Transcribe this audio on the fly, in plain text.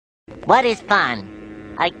What is fun?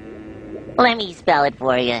 Let me spell it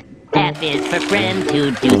for you. F is for friends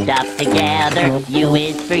who do stuff together. U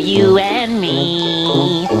is for you and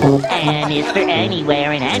me. N is for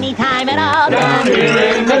anywhere and anytime at all. Down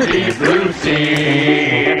here in the deep blue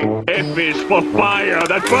sea. F is for fire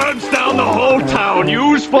that burns down the whole town.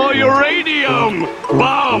 U is for uranium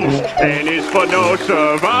bombs. N is for no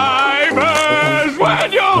survivors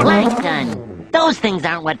when you're... Plankton, those things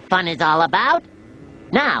aren't what fun is all about.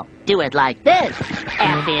 Now, do it like this.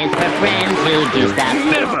 F is for friends who do stuff...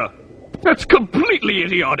 Never! That's completely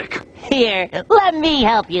idiotic. Here, let me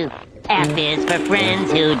help you. F is for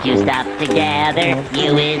friends who do stuff together.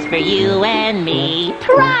 U is for you and me.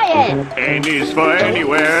 Try it! N is for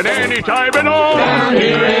anywhere and anytime at all. Down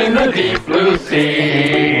here in the deep blue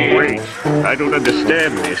sea. Wait, I don't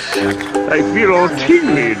understand this. I feel all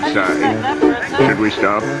tingly inside. Should we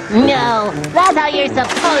stop? No, that's how you're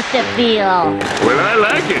supposed to feel. Well, I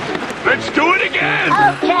like it. Let's do it again.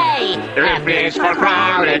 Okay. F is for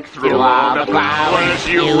frolic through all the flowers.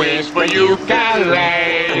 U is for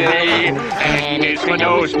ukulele. N is for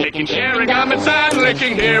nose picking, sharing gum and sand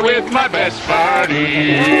licking here with my best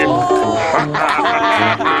buddy.